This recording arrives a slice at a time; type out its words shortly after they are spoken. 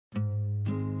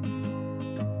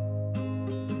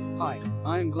Hi,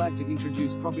 I am glad to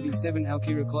introduce Property 7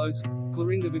 Alkira Close,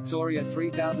 Clarinda Victoria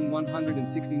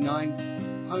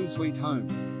 3169, Home Sweet Home.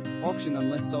 Auction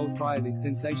unless sold prior. This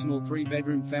sensational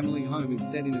 3-bedroom family home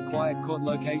is set in a quiet court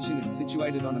location and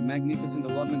situated on a magnificent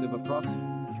allotment of approx.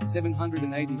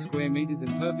 780 square meters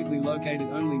and perfectly located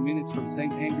only minutes from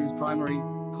St. Andrews Primary,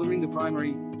 Clarinda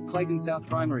Primary, Clayton South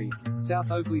Primary,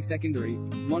 South Oakley Secondary,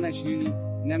 Monash Uni,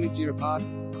 Namatjira Park,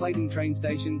 Clayton Train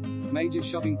Station, major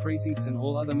shopping precincts and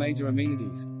all other major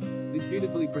amenities. This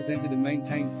beautifully presented and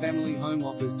maintained family home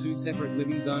offers 2 separate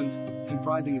living zones,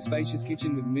 comprising a spacious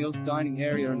kitchen with meals, dining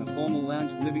area and a formal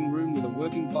lounge living room with a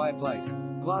working fireplace.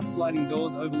 Glass sliding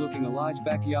doors overlooking a large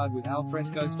backyard with al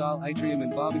fresco style atrium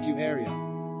and barbecue area.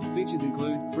 Features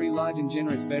include 3 large and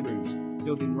generous bedrooms,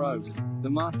 built in rows, the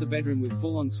master bedroom with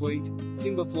full ensuite,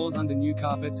 timber floors under new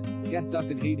carpets, gas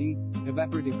ducted heating,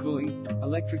 evaporative cooling,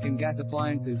 electric and gas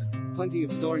appliances, plenty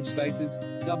of storage spaces,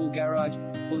 double garage,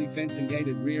 fully fenced and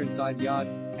gated rear and side yard,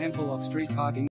 ample off-street parking.